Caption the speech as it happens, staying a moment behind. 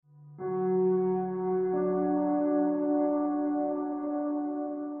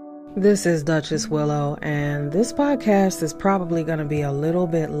This is Duchess Willow, and this podcast is probably going to be a little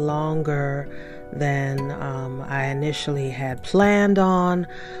bit longer than I initially had planned on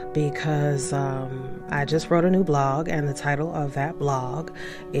because I just wrote a new blog, and the title of that blog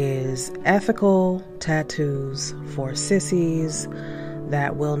is Ethical Tattoos for Sissies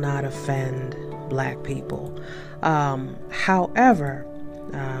That Will Not Offend Black People. However,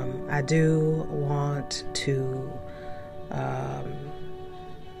 I do want to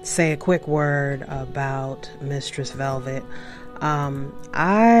say a quick word about Mistress Velvet.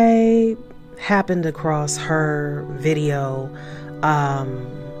 I happened across her video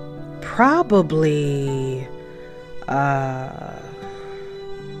probably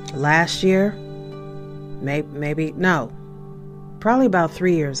last year, probably about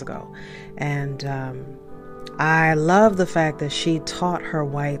 3 years ago. And I love the fact that she taught her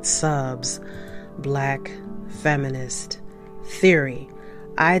white subs Black feminist theory.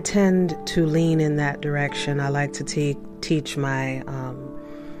 I tend to lean in that direction. I like to teach my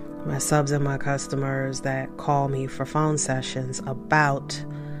my subs and my customers that call me for phone sessions about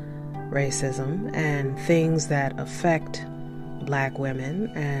racism and things that affect Black women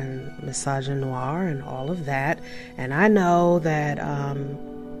and misogynoir and all of that. And I know that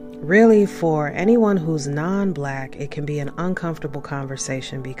really for anyone who's non-Black, it can be an uncomfortable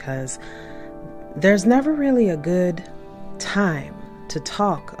conversation because there's never really a good time to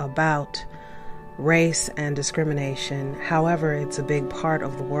talk about race and discrimination. However, it's a big part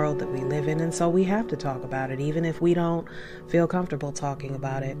of the world that we live in, and so we have to talk about it, even if we don't feel comfortable talking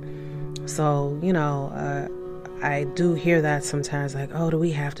about it. So, I do hear that sometimes, like, oh, do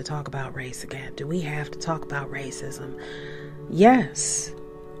we have to talk about race again? Do we have to talk about racism? Yes.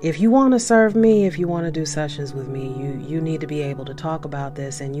 If you want to serve me, if you want to do sessions with me, you need to be able to talk about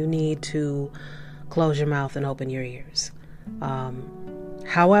this, and you need to close your mouth and open your ears.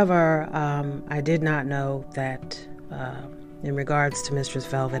 However, I did not know that in regards to Mistress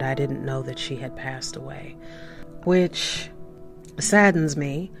Velvet, I didn't know that she had passed away, which saddens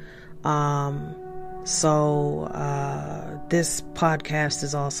me. So this podcast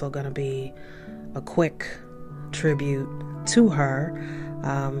is also going to be a quick tribute to her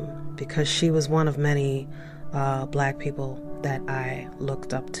because she was one of many Black people that I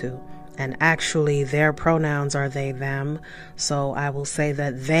looked up to. And actually, their pronouns are they, them. So I will say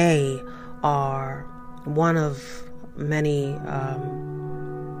that they are one of many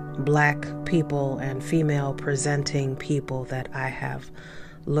Black people and female presenting people that I have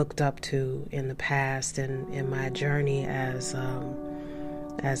looked up to in the past and in my journey as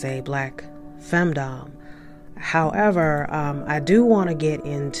a Black femdom. However, I do want to get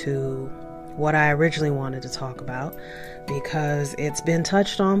into what I originally wanted to talk about because it's been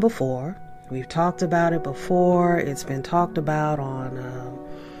touched on before. We've talked about it before. It's been talked about on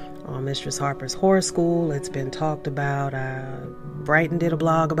Mistress Harper's Horror School. It's been talked about. Brighton did a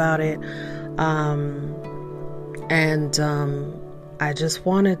blog about it. And I just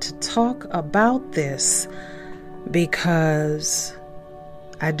wanted to talk about this because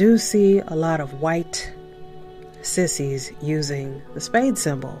I do see a lot of white sissies using the spade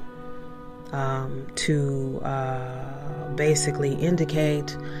symbol to basically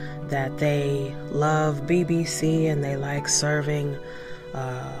indicate that they love BBC and they like serving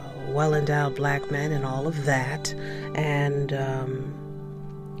well-endowed Black men and all of that. And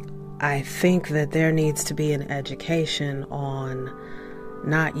I think that there needs to be an education on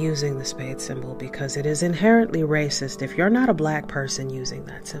not using the spade symbol because it is inherently racist if you're not a Black person using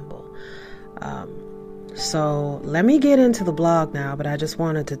that symbol. So let me get into the blog now, but I just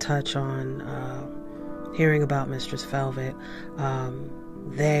wanted to touch on hearing about Mistress Velvet.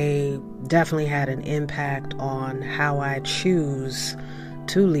 They definitely had an impact on how I choose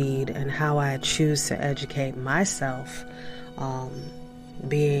to lead and how I choose to educate myself,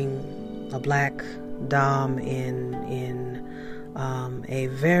 being a Black dom in a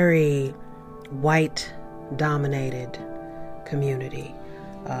very white-dominated community,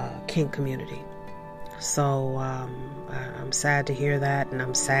 kink community. So I'm sad to hear that, and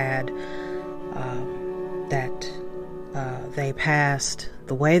I'm sad that they passed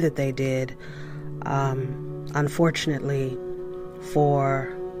the way that they did. Unfortunately,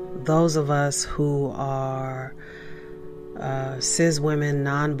 for those of us who are cis women,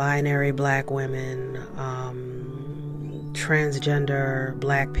 non-binary Black women, transgender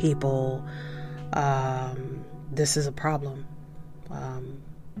Black people, this is a problem.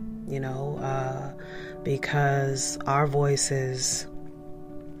 Because our voices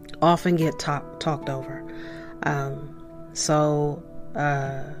often get talked over. So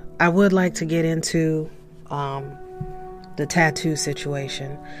I would like to get into the the tattoo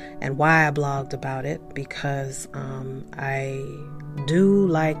situation and why I blogged about it, because I do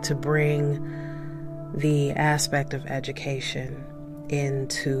like to bring the aspect of education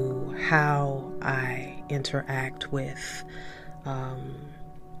into how I interact with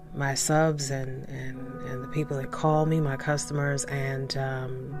my subs and the people that call me, my customers, and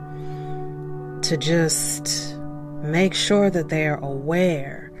to just make sure that they are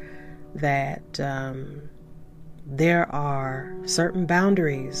aware that there are certain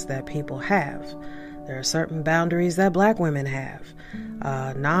boundaries that people have. There are certain boundaries that Black women have,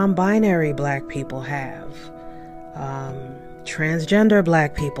 non-binary Black people have, transgender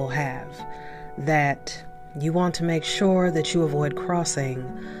Black people have, that you want to make sure that you avoid crossing,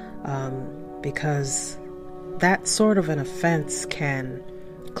 because that sort of an offense can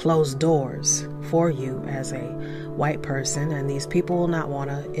close doors for you as a white person, and these people will not want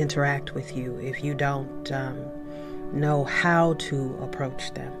to interact with you if you don't know how to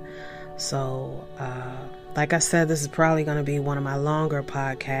approach them. So, like I said, this is probably going to be one of my longer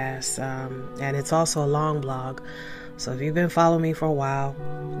podcasts, and it's also a long blog. So if you've been following me for a while,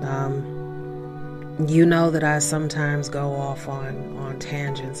 you know that I sometimes go off on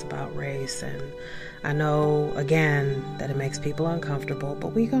tangents about race, and I know, again, that it makes people uncomfortable,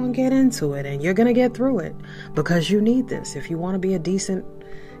 but we're going to get into it, and you're going to get through it, because you need this if you want to be a decent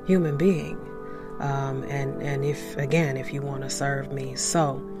human being, and if you want to serve me.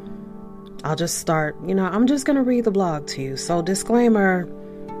 So I'll just start, I'm just going to read the blog to you. So disclaimer,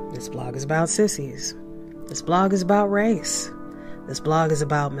 this blog is about sissies. This blog is about race. This blog is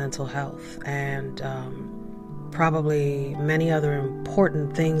about mental health, and probably many other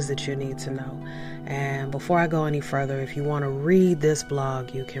important things that you need to know. And before I go any further, if you want to read this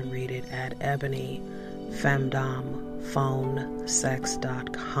blog, you can read it at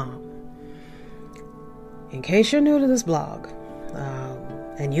ebonyfemdomphonesex.com. In case you're new to this blog,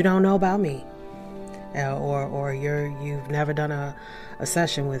 and you don't know about me, or you've never done a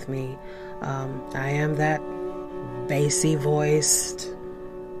session with me, I am that bassy voiced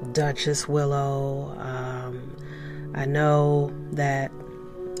Duchess Willow. I know that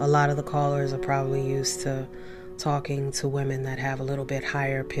a lot of the callers are probably used to talking to women that have a little bit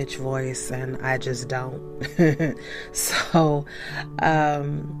higher pitch voice, and I just don't. So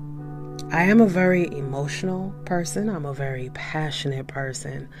I am a very emotional person. I'm a very passionate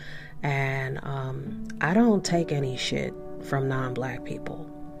person, and I don't take any shit from non-Black people,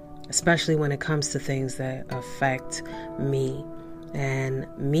 especially when it comes to things that affect me. And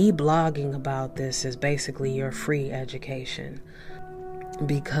me blogging about this is basically your free education,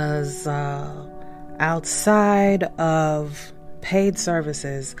 because outside of paid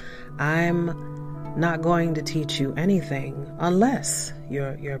services, I'm not going to teach you anything unless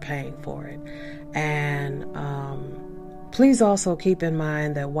you're paying for it. And please also keep in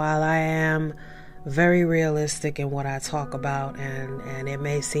mind that while I am very realistic in what I talk about, and it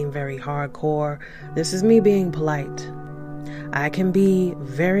may seem very hardcore, this is me being polite. I can be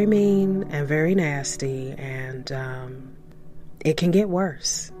very mean and very nasty, and it can get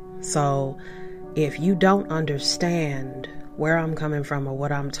worse. So if you don't understand where I'm coming from or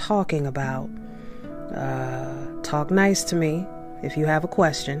what I'm talking about, talk nice to me if you have a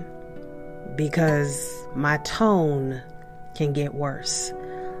question, because my tone can get worse.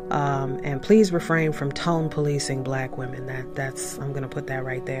 And please refrain from tone policing Black women. That's I'm going to put that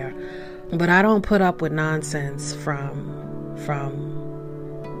right there. But I don't put up with nonsense from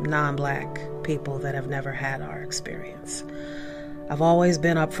non-Black people that have never had our experience. I've always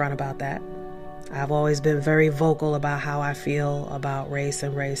been upfront about that. I've always been very vocal about how I feel about race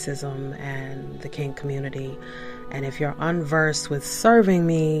and racism and the kink community. And if you're unversed with serving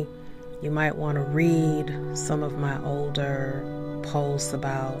me, you might want to read some of my older posts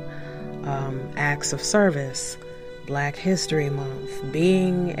about acts of service, Black History Month,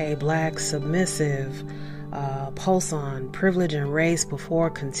 being a Black submissive, posts on privilege and race before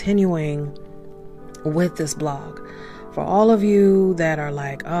continuing with this blog. For all of you that are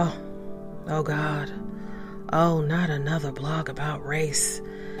like, oh God, oh, not another blog about race,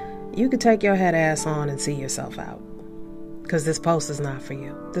 you could take your head ass on and see yourself out, because this post is not for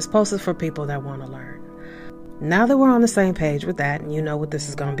you. This post is for people that want to learn. Now that we're on the same page with that, and you know what this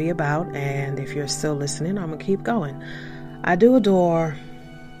is going to be about, and if you're still listening, I'm going to keep going. I do adore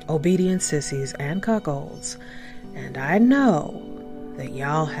obedient sissies and cuckolds, and I know that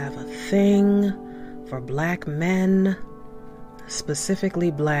y'all have a thing for Black men,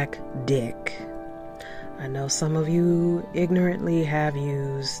 specifically Black dick. I know some of you ignorantly have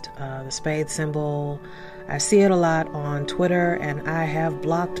used the spade symbol I see it a lot on Twitter, and I have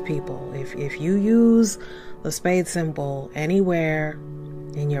blocked people. If you use the spade symbol anywhere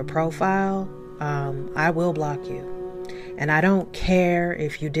in your profile, I will block you. And I don't care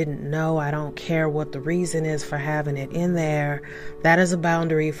if you didn't know. I don't care what the reason is for having it in there. That is a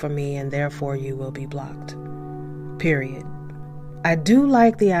boundary for me, and therefore you will be blocked. Period. I do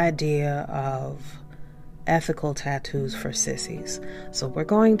like the idea of ethical tattoos for sissies. So we're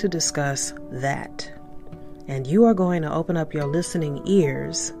going to discuss that. And you are going to open up your listening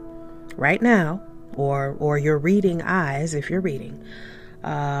ears right now, or your reading eyes if you're reading.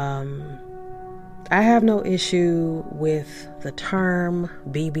 I have no issue with the term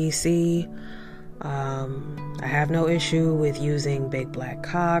BBC. I have no issue with using big black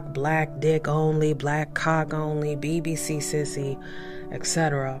cock, black dick only, black cock only, BBC sissy,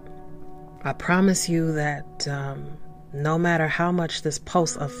 etc. I promise you that no matter how much this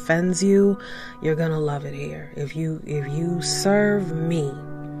post offends you, you're gonna love it here. If you serve me,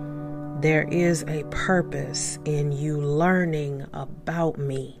 there is a purpose in you learning about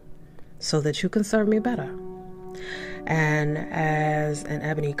me so that you can serve me better. And as an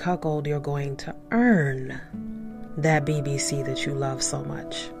ebony cuckold, you're going to earn that BBC that you love so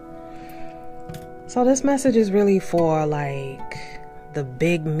much. So this message is really for like the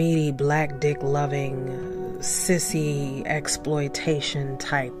big meaty black dick loving sissy exploitation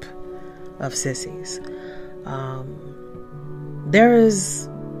type of sissies. There is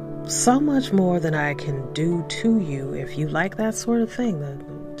so much more that I can do to you if you like that sort of thing, the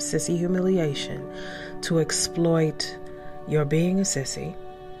sissy humiliation, to exploit your being a sissy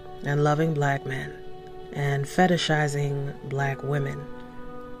and loving black men and fetishizing black women.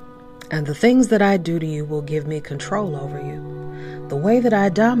 And the things that I do to you will give me control over you. The way that I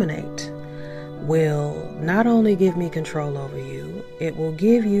dominate will not only give me control over you, it will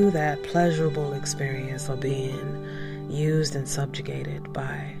give you that pleasurable experience of being used and subjugated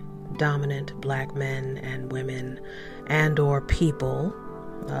by dominant black men and women and or people.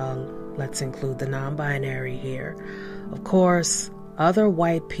 Let's include the non-binary here. Of course, other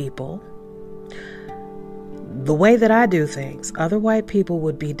white people. The way that I do things, other white people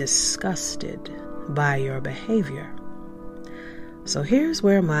would be disgusted by your behavior. So here's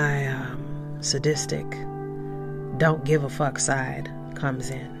where my sadistic, don't give a fuck side comes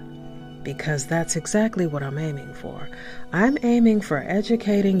in. Because that's exactly what I'm aiming for. I'm aiming for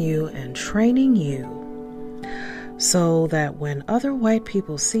educating you and training you so that when other white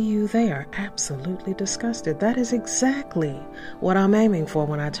people see you, they are absolutely disgusted. That is exactly what I'm aiming for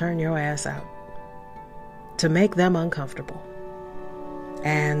when I turn your ass out. To make them uncomfortable.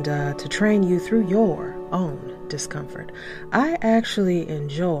 And to train you through your own discomfort. I actually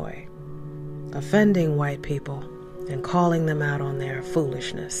enjoy offending white people and calling them out on their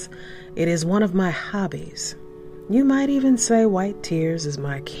foolishness. It is one of my hobbies. You might even say white tears is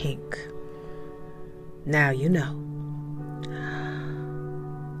my kink. Now you know.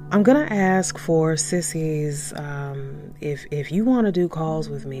 I'm going to ask for sissies, if you want to do calls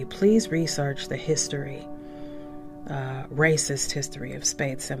with me, please research the history, racist history of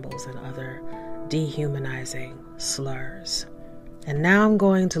spade symbols and other dehumanizing slurs. And now I'm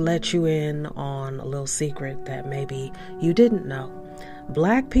going to let you in on a little secret that maybe you didn't know.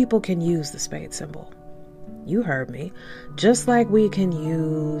 Black people can use the spade symbol. You heard me. Just like we can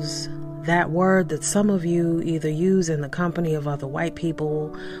use that word that some of you either use in the company of other white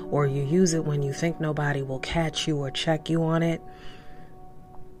people, or you use it when you think nobody will catch you or check you on it.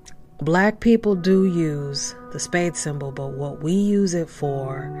 Black people do use the spade symbol, but what we use it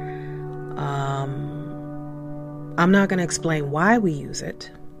for, I'm not going to explain why we use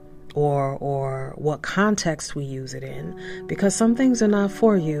it or what context we use it in, because some things are not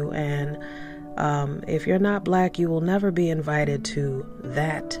for you, and if you're not black, you will never be invited to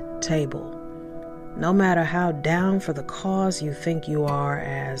that table. No matter how down for the cause you think you are,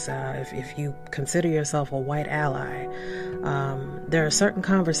 as if you consider yourself a white ally, there are certain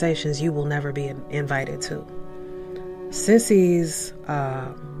conversations you will never be invited to. Sissies,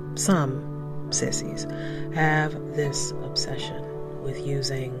 some sissies, have this obsession with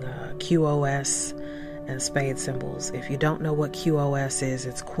using QOS and spade symbols. If you don't know what QOS is,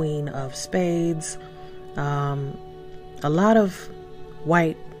 it's Queen of Spades. A lot of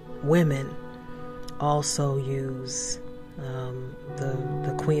white women also use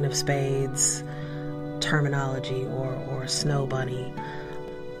the Queen of Spades terminology or snow bunny.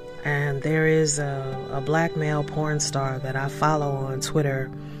 And there is a black male porn star that I follow on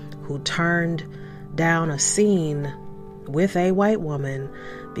Twitter who turned down a scene with a white woman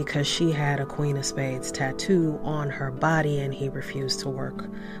because she had a Queen of Spades tattoo on her body and he refused to work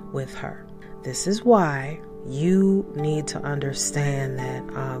with her. This is why you need to understand that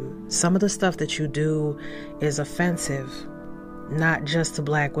some of the stuff that you do is offensive, not just to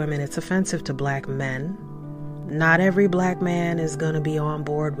black women, it's offensive to black men. Not every black man is going to be on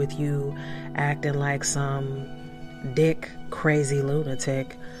board with you acting like some dick crazy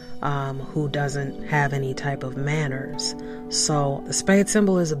lunatic who doesn't have any type of manners. So the spade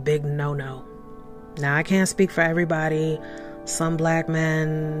symbol is a big no-no. Now, I can't speak for everybody. Some black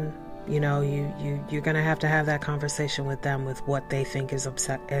men, you're going to have that conversation with them with what they think is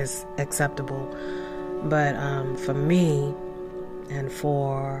acceptable. But for me and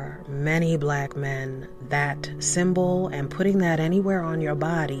for many black men, that symbol and putting that anywhere on your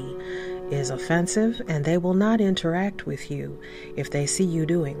body is offensive, and they will not interact with you if they see you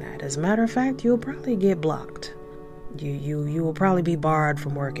doing that. As a matter of fact, you'll probably get blocked. You will probably be barred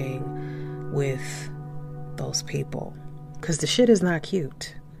from working with those people because the shit is not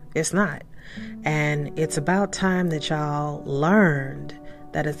cute. It's not. And it's about time that y'all learned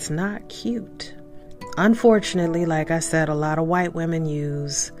that it's not cute. Unfortunately, like I said, a lot of white women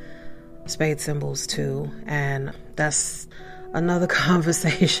use spade symbols too, and that's another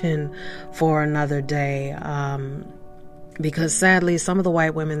conversation for another day, because sadly some of the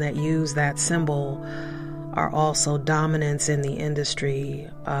white women that use that symbol are also dominants in the industry,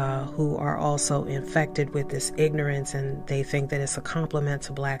 who are also infected with this ignorance, and they think that it's a compliment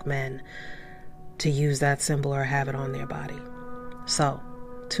to black men to use that symbol or have it on their body. So,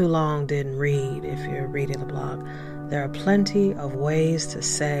 too long didn't read. If you're reading the blog, there are plenty of ways to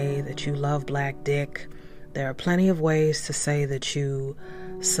say that you love black dick. There are plenty of ways to say that you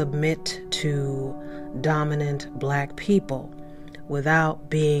submit to dominant black people without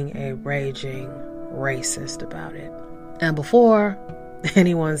being a raging racist about it. And before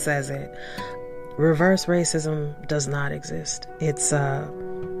anyone says it, reverse racism does not exist. It's a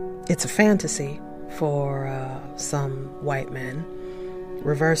fantasy for some white men.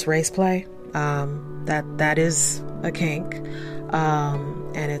 Reverse race play, that is a kink,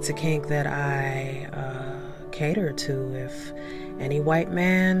 and it's a kink that I cater to. If any white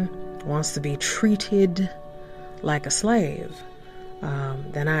man wants to be treated like a slave,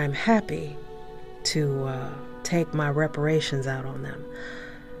 then I'm happy to take my reparations out on them.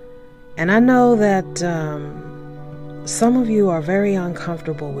 And I know that some of you are very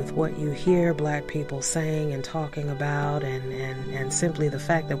uncomfortable with what you hear black people saying and talking about, and simply the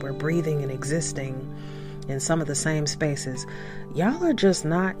fact that we're breathing and existing in some of the same spaces. Y'all are just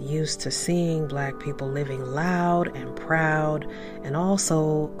not used to seeing black people living loud and proud and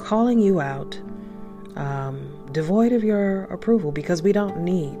also calling you out, devoid of your approval, because we don't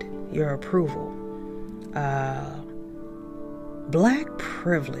need your approval. Black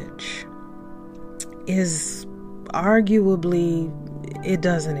privilege is arguably, it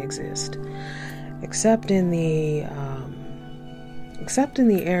doesn't exist, except in the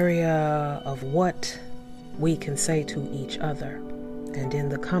area of what we can say to each other and in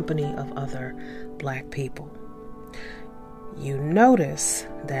the company of other black people. You notice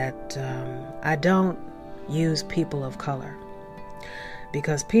that I don't use people of color,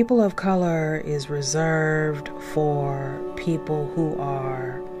 because people of color is reserved for people who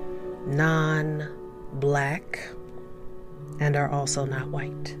are non-black and are also not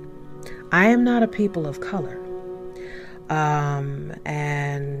white. I am not a people of color.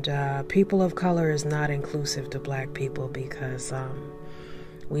 And people of color is not inclusive to black people, because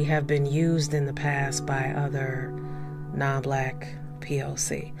we have been used in the past by other non-black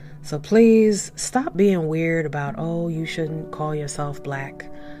POC. So please stop being weird about, oh, you shouldn't call yourself black.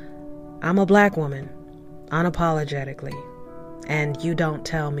 I'm a black woman, unapologetically, and you don't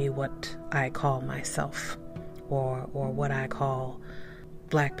tell me what I call myself or what I call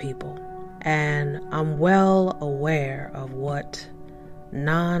black people. And I'm well aware of what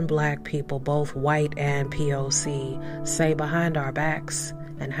non-black people, both white and POC, say behind our backs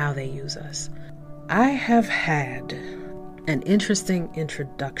and how they use us. I have had an interesting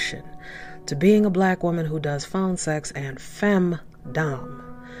introduction to being a black woman who does phone sex and femdom,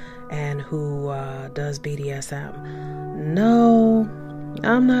 and who does BDSM. No,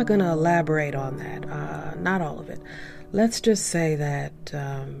 I'm not going to elaborate on that. Not all of it. Let's just say that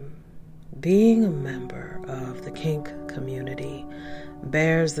being a member of the kink community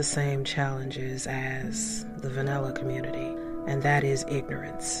bears the same challenges as the vanilla community, and that is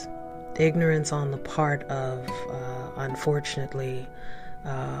ignorance. Ignorance on the part of, unfortunately,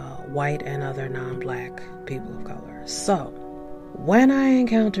 white and other non-black people of color. So, when I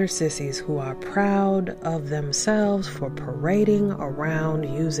encounter sissies who are proud of themselves for parading around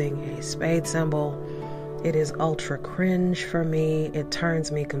using a spade symbol It is ultra cringe for me. It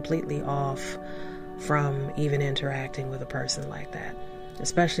turns me completely off from even interacting with a person like that.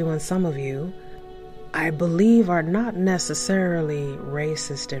 Especially when some of you, I believe, are not necessarily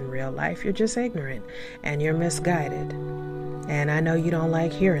racist in real life. You're just ignorant and you're misguided. And I know you don't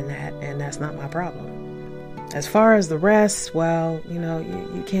like hearing that, and that's not my problem. As far as the rest, well,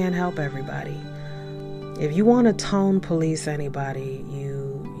 you can't help everybody. If you want to tone police anybody,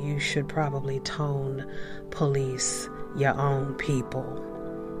 you should probably tone police your own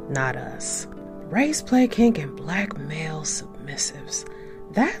people, not us. Race play kink and black male submissives.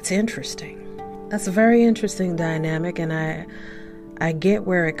 That's interesting. That's a very interesting dynamic, and I get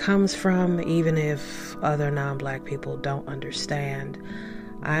where it comes from, even if other non-black people don't understand.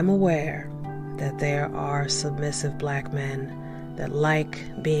 I'm aware that there are submissive black men that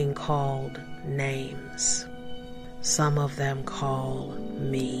like being called names. Some of them call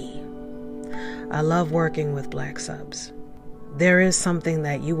me. I love working with black subs. There is something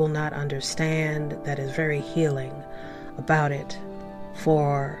that you will not understand that is very healing about it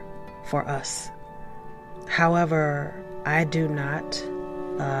for us. However, I do not,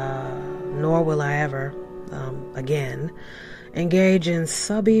 nor will I ever, again, engage in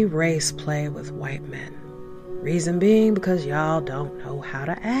subby race play with white men. Reason being because y'all don't know how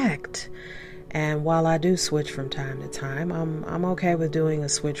to act. And while I do switch from time to time, I'm okay with doing a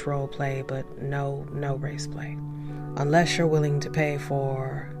switch role play, but no race play. Unless you're willing to pay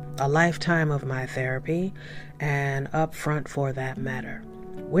for a lifetime of my therapy and upfront for that matter.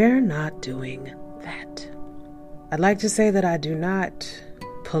 We're not doing that. I'd like to say that I do not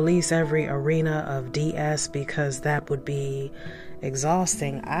police every arena of DS because that would be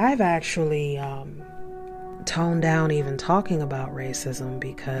exhausting. I've actually toned down even talking about racism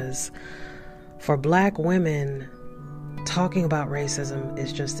because for black women, talking about racism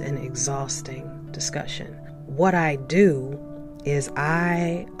is just an exhausting discussion. What I do is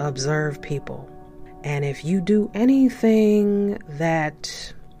I observe people. And if you do anything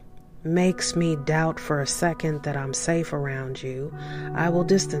that makes me doubt for a second that I'm safe around you, I will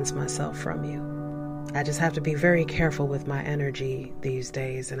distance myself from you. I just have to be very careful with my energy these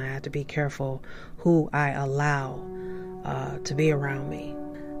days, and I have to be careful who I allow to be around me.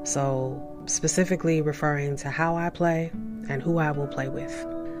 So specifically referring to how I play and who I will play with.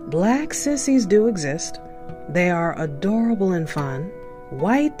 Black sissies do exist. They are adorable and fun.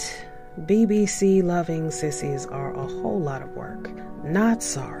 White BBC loving sissies are a whole lot of work. Not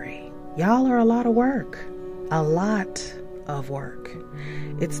sorry. Y'all are a lot of work. A lot of work.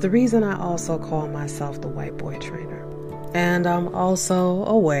 It's the reason I also call myself the white boy trainer. And I'm also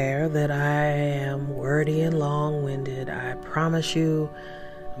aware that I am wordy and long-winded. I promise you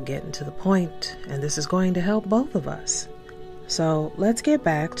I'm getting to the point, and this is going to help both of us. So let's get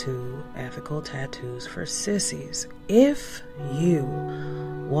back to ethical tattoos for sissies. If you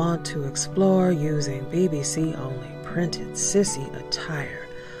want to explore using BBC-only printed sissy attire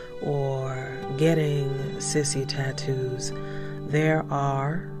or getting sissy tattoos, there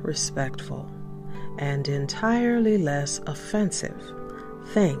are respectful and entirely less offensive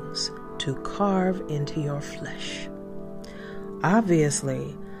things to carve into your flesh.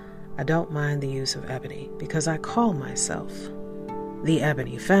 Obviously, I don't mind the use of ebony because I call myself the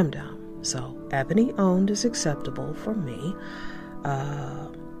Ebony Femdom. So ebony owned is acceptable for me.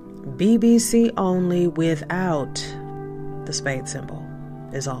 BBC only without the spade symbol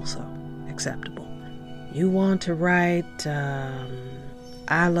is also acceptable. You want to write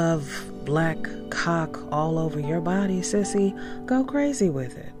I love black cock all over your body, sissy? Go crazy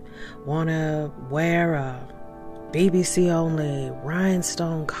with it. Want to wear a BBC only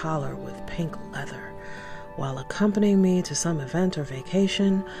rhinestone collar with pink leather while accompanying me to some event or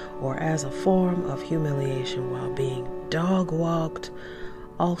vacation, or as a form of humiliation while being dog walked,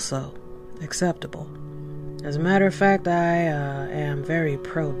 also acceptable. As a matter of fact, I am very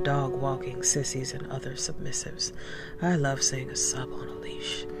pro dog walking sissies and other submissives. I love seeing a sub on a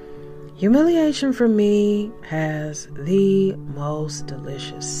leash. Humiliation for me has the most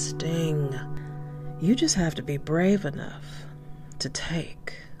delicious sting. You just have to be brave enough to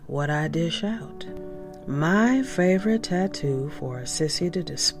take what I dish out. My favorite tattoo for a sissy to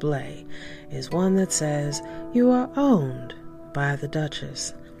display is one that says, "You are owned by the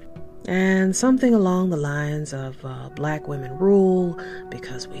Duchess." And something along the lines of black women rule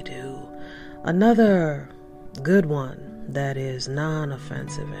because we do. Another good one that is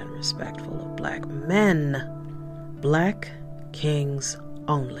non-offensive and respectful of black men, black kings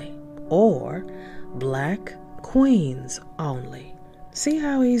only, or black queens only. See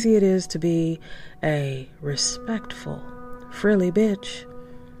how easy it is to be a respectful, frilly bitch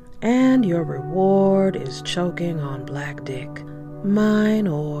and your reward is choking on black dick, mine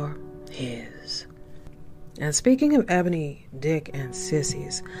or his. And speaking of ebony dick and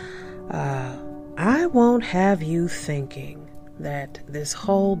sissies, I won't have you thinking that this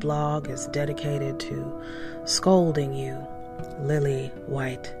whole blog is dedicated to scolding you, lily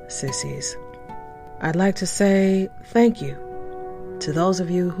white sissies. I'd like to say thank you to those of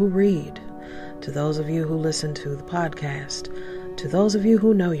you who read, to those of you who listen to the podcast, to those of you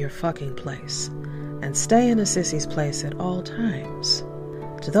who know your fucking place and stay in a sissy's place at all times,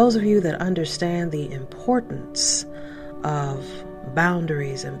 to those of you that understand the importance of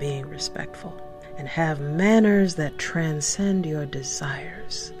boundaries and being respectful and have manners that transcend your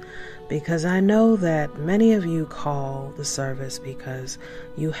desires. Because I know that many of you call the service because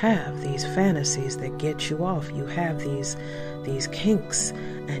you have these fantasies that get you off. You have these kinks,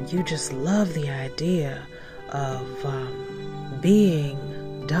 and you just love the idea of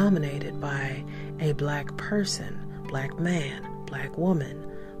being dominated by a black person, black man, black woman,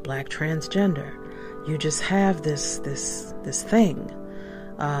 black transgender. You just have this thing.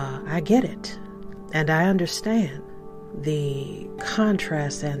 I get it, and I understand the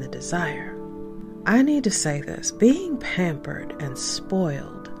contrast and the desire. I need to say this: being pampered and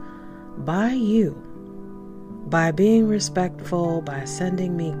spoiled by you, by being respectful, by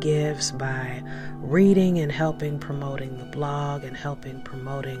sending me gifts, by reading and helping promoting the blog and helping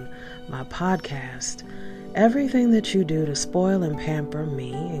promoting my podcast, everything that you do to spoil and pamper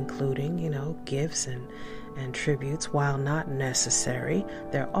me, including, gifts and tributes, while not necessary,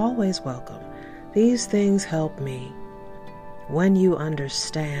 they're always welcome. These things help me when you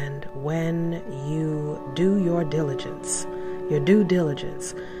understand, when you do your due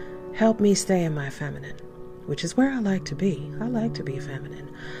diligence, help me stay in my feminine, which is where I like to be. I like to be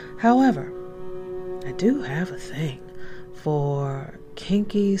feminine. However, I do have a thing for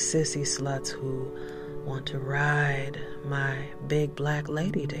kinky sissy sluts who want to ride my big black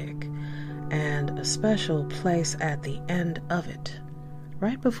lady dick, and a special place at the end of it,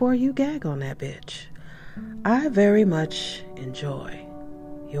 right before you gag on that bitch. I very much enjoy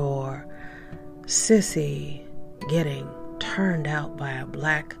your sissy getting turned out by a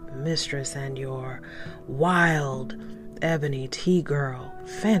black mistress and your wild ebony tea girl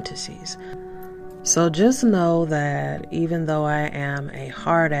fantasies. So just know that even though I am a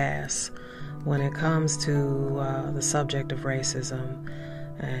hard ass when it comes to the subject of racism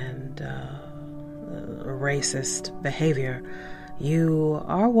and racist behavior, you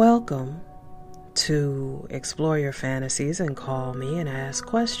are welcome to explore your fantasies and call me and ask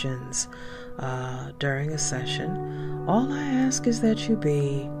questions during a session. All I ask is that you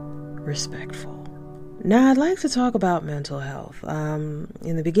be respectful. Now, I'd like to talk about mental health.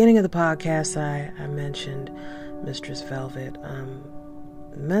 In the beginning of the podcast, I mentioned Mistress Velvet.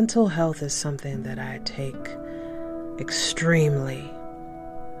 Mental health is something that I take extremely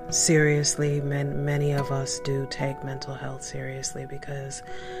seriously. Many of us do take mental health seriously because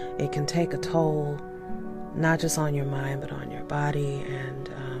it can take a toll, not just on your mind, but on your body. And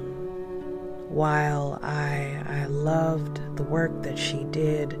while I loved the work that she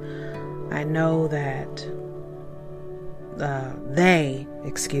did, I know that the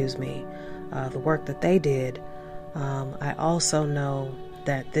work that they did, I also know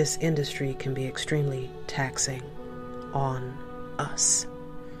that this industry can be extremely taxing on us.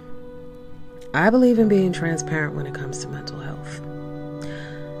 I believe in being transparent when it comes to mental health.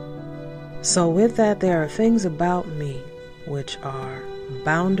 So with that, there are things about me which are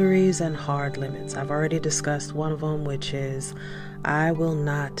boundaries and hard limits. I've already discussed one of them, which is I will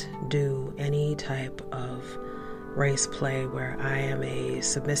not do any type of race play where I am a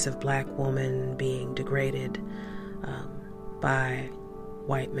submissive black woman being degraded by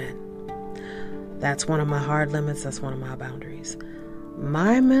white men. That's one of my hard limits. That's one of my boundaries.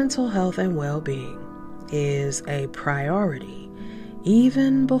 My mental health and well-being is a priority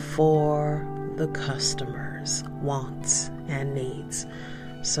even before the customer's wants and needs.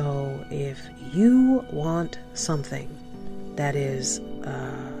 So if you want something that is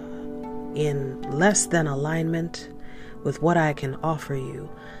in less than alignment with what I can offer you,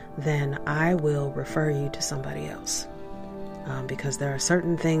 then I will refer you to somebody else. Because there are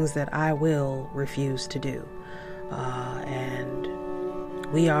certain things that I will refuse to do. And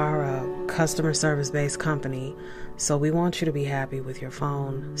we are a customer service-based company, so we want you to be happy with your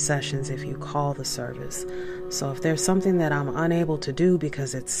phone sessions if you call the service. So if there's something that I'm unable to do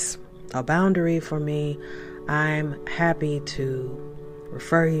because it's a boundary for me, I'm happy to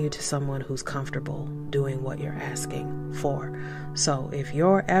refer you to someone who's comfortable doing what you're asking for. So if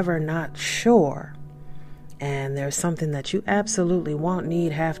you're ever not sure and there's something that you absolutely want,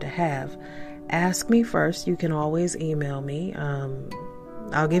 need, have to have, ask me first. You can always email me.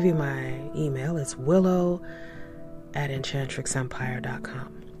 I'll give you my email. It's willow@enchantrixempire.com.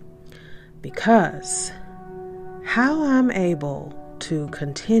 Because how I'm able to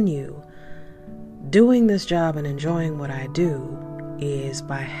continue doing this job and enjoying what I do is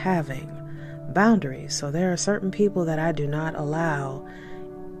by having boundaries. So there are certain people that I do not allow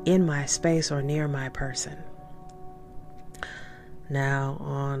in my space or near my person. Now,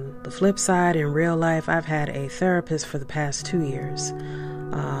 on the flip side, in real life, I've had a therapist for the past 2 years.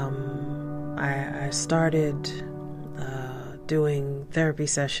 I started doing therapy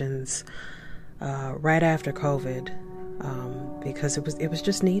sessions right after COVID because it was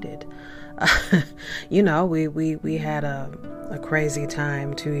just needed. You know, we had a crazy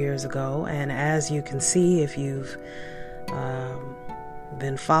time 2 years ago, and as you can see, if you've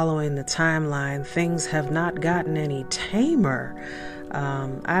been following the timeline, things have not gotten any tamer.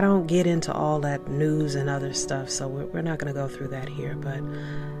 I don't get into all that news and other stuff, so we're not going to go through that here, but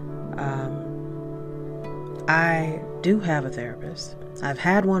I do have a therapist. I've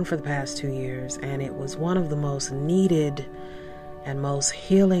had one for the past 2 years, and it was one of the most needed and most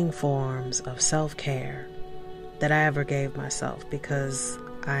healing forms of self-care that I ever gave myself, because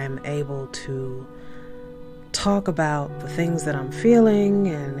I'm able to talk about the things that I'm feeling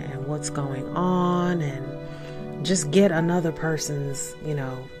and what's going on, and just get another person's,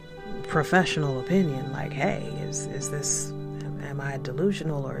 professional opinion. Like, hey, is this, am I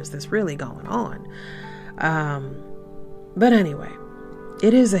delusional, or is this really going on? But anyway,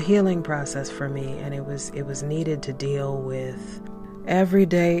 it is a healing process for me, and it was needed to deal with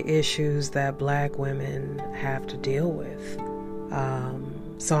everyday issues that Black women have to deal with.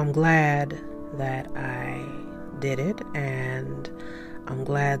 So I'm glad that I did it, and I'm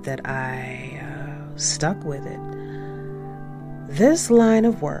glad that I stuck with it. This line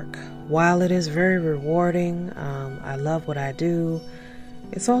of work, while it is very rewarding, I love what I do,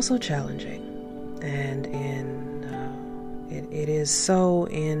 it's also challenging, and it is so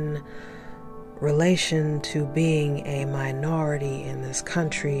in relation to being a minority in this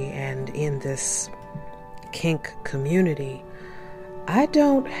country and in this kink community. I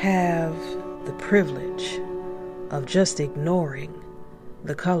don't have the privilege of just ignoring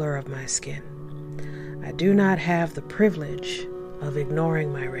the color of my skin. I do not have the privilege of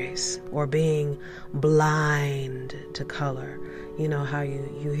ignoring my race or being blind to color. You know how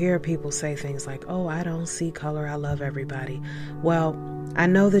you hear people say things like, oh, I don't see color, I love everybody. Well, I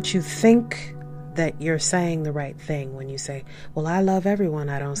know that you think that you're saying the right thing when you say, well, I love everyone,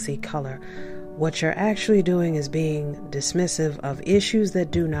 I don't see color. What you're actually doing is being dismissive of issues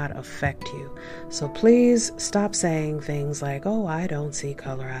that do not affect you. So please stop saying things like, oh, I don't see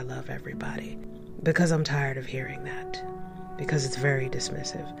color, I love everybody. Because I'm tired of hearing that. Because it's very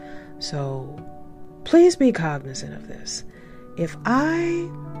dismissive. So please be cognizant of this. If I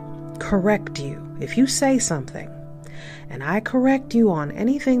correct you, if you say something, and I correct you on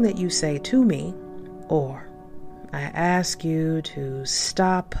anything that you say to me, or I ask you to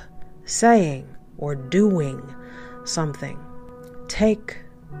stop saying or doing something, take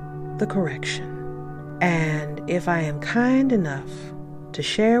the correction. And if I am kind enough to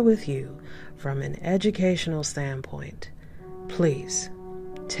share with you from an educational standpoint, please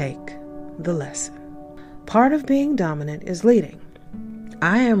take the lesson. Part of being dominant is leading.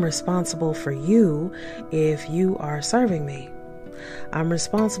 I am responsible for you if you are serving me. I'm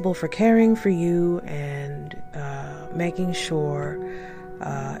responsible for caring for you and making sure,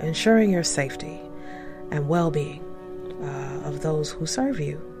 ensuring your safety and well-being of those who serve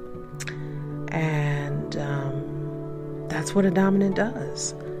you. And that's what a dominant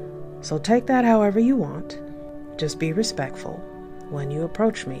does. So take that however you want. Just be respectful when you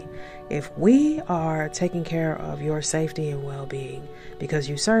approach me. If we are taking care of your safety and well-being because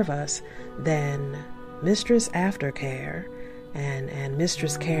you serve us, then Mistress Aftercare and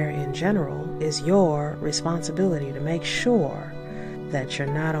Mistress Care in general is your responsibility to make sure that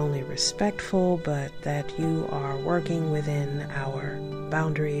you're not only respectful, but that you are working within our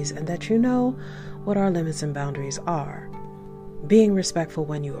boundaries and that you know what our limits and boundaries are. Being respectful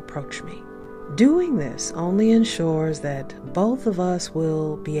when you approach me. Doing this only ensures that both of us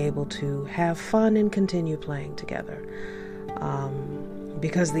will be able to have fun and continue playing together.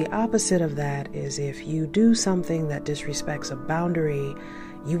 Because the opposite of that is if you do something that disrespects a boundary,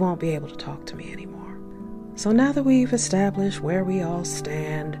 you won't be able to talk to me anymore. So now that we've established where we all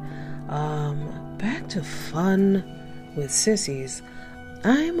stand, back to fun with sissies.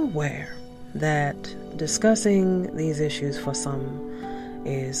 I am aware that discussing these issues for some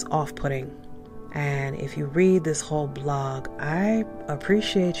is off-putting. And if you read this whole blog, I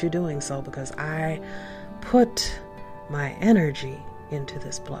appreciate you doing so, because I put my energy into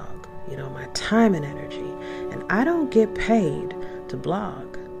this blog, my time and energy. And I don't get paid to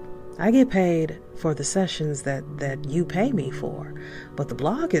blog. I get paid for the sessions that you pay me for, but the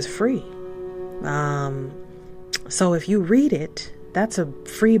blog is free. So if you read it, that's a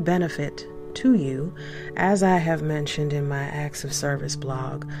free benefit to you. As I have mentioned in my Acts of Service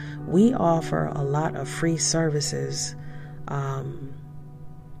blog, we offer a lot of free services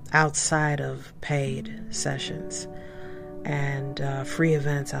outside of paid sessions, and free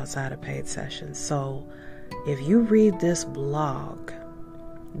events outside of paid sessions. So if you read this blog,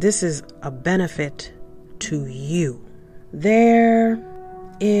 this is a benefit to you. There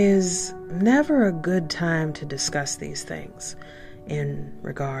is never a good time to discuss these things in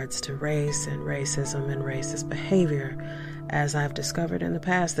regards to race and racism and racist behavior. As I've discovered in the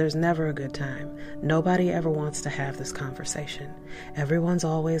past, there's never a good time. Nobody ever wants to have this conversation. Everyone's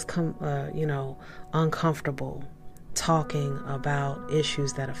always uncomfortable talking about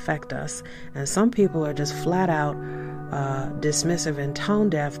issues that affect us, and some people are just flat out dismissive and tone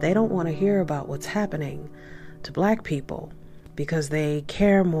deaf. They don't want to hear about what's happening to Black people because they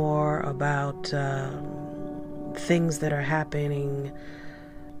care more about things that are happening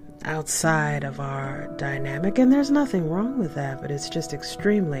outside of our dynamic. And there's nothing wrong with that, but it's just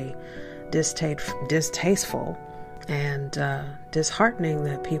extremely distasteful and disheartening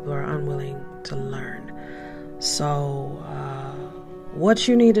that people are unwilling to learn. So what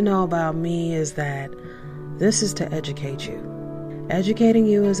you need to know about me is that this is to educate you. Educating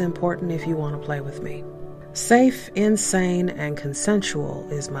you is important if you want to play with me. Safe, insane, and consensual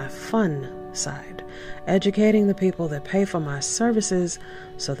is my fun side. Educating the people that pay for my services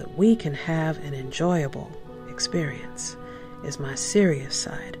so that we can have an enjoyable experience is my serious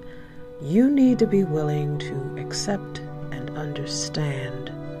side. You need to be willing to accept and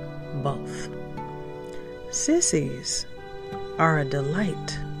understand both. Sissies are a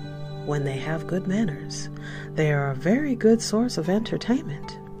delight when they have good manners. They are a very good source of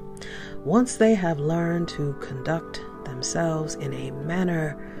entertainment. Once they have learned to conduct themselves in a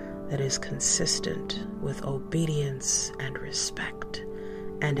manner that is consistent with obedience and respect,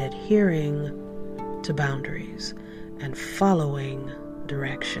 and adhering to boundaries and following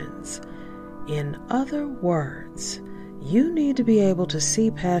directions. In other words, you need to be able to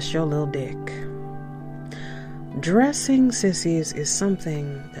see past your little dick. Dressing sissies is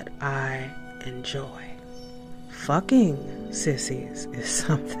something that I enjoy. Fucking sissies is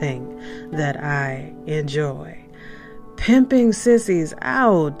something that I enjoy. Pimping sissies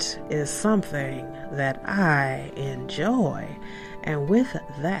out is something that I enjoy. And with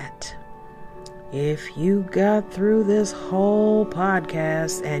that, if you got through this whole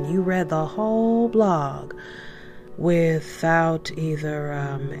podcast and you read the whole blog without either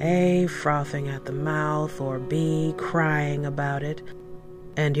A, frothing at the mouth, or B, crying about it,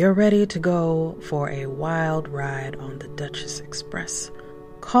 and you're ready to go for a wild ride on the Duchess Express,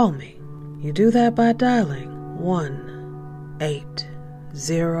 call me. You do that by dialing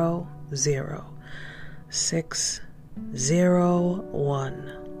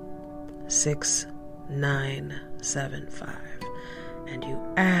 1-800-601-6975, and you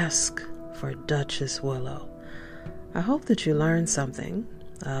ask for Duchess Willow. I hope that you learned something,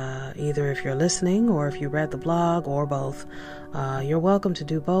 either if you're listening or if you read the blog, or both. You're welcome to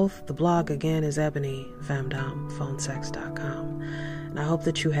do both. The blog, again, is ebonyfemdomephonesex.com. And I hope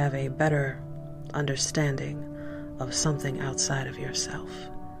that you have a better understanding of something outside of yourself.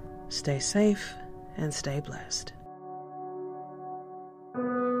 Stay safe and stay blessed.